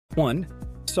1.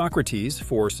 Socrates,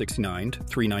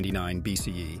 469–399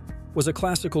 BCE, was a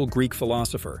classical Greek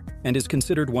philosopher and is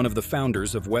considered one of the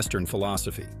founders of Western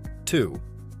philosophy. 2.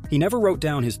 He never wrote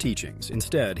down his teachings.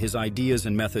 Instead, his ideas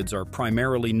and methods are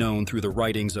primarily known through the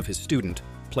writings of his student,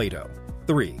 Plato.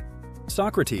 3.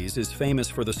 Socrates is famous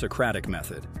for the Socratic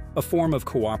method, a form of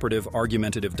cooperative,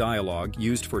 argumentative dialogue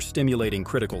used for stimulating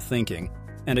critical thinking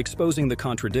and exposing the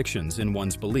contradictions in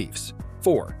one's beliefs.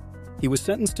 4. He was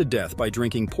sentenced to death by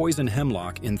drinking poison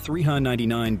hemlock in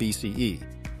 399 BCE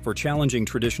for challenging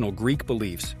traditional Greek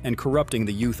beliefs and corrupting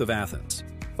the youth of Athens.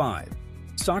 5.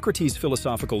 Socrates'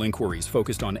 philosophical inquiries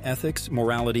focused on ethics,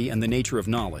 morality, and the nature of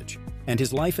knowledge, and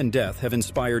his life and death have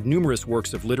inspired numerous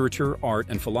works of literature, art,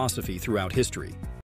 and philosophy throughout history.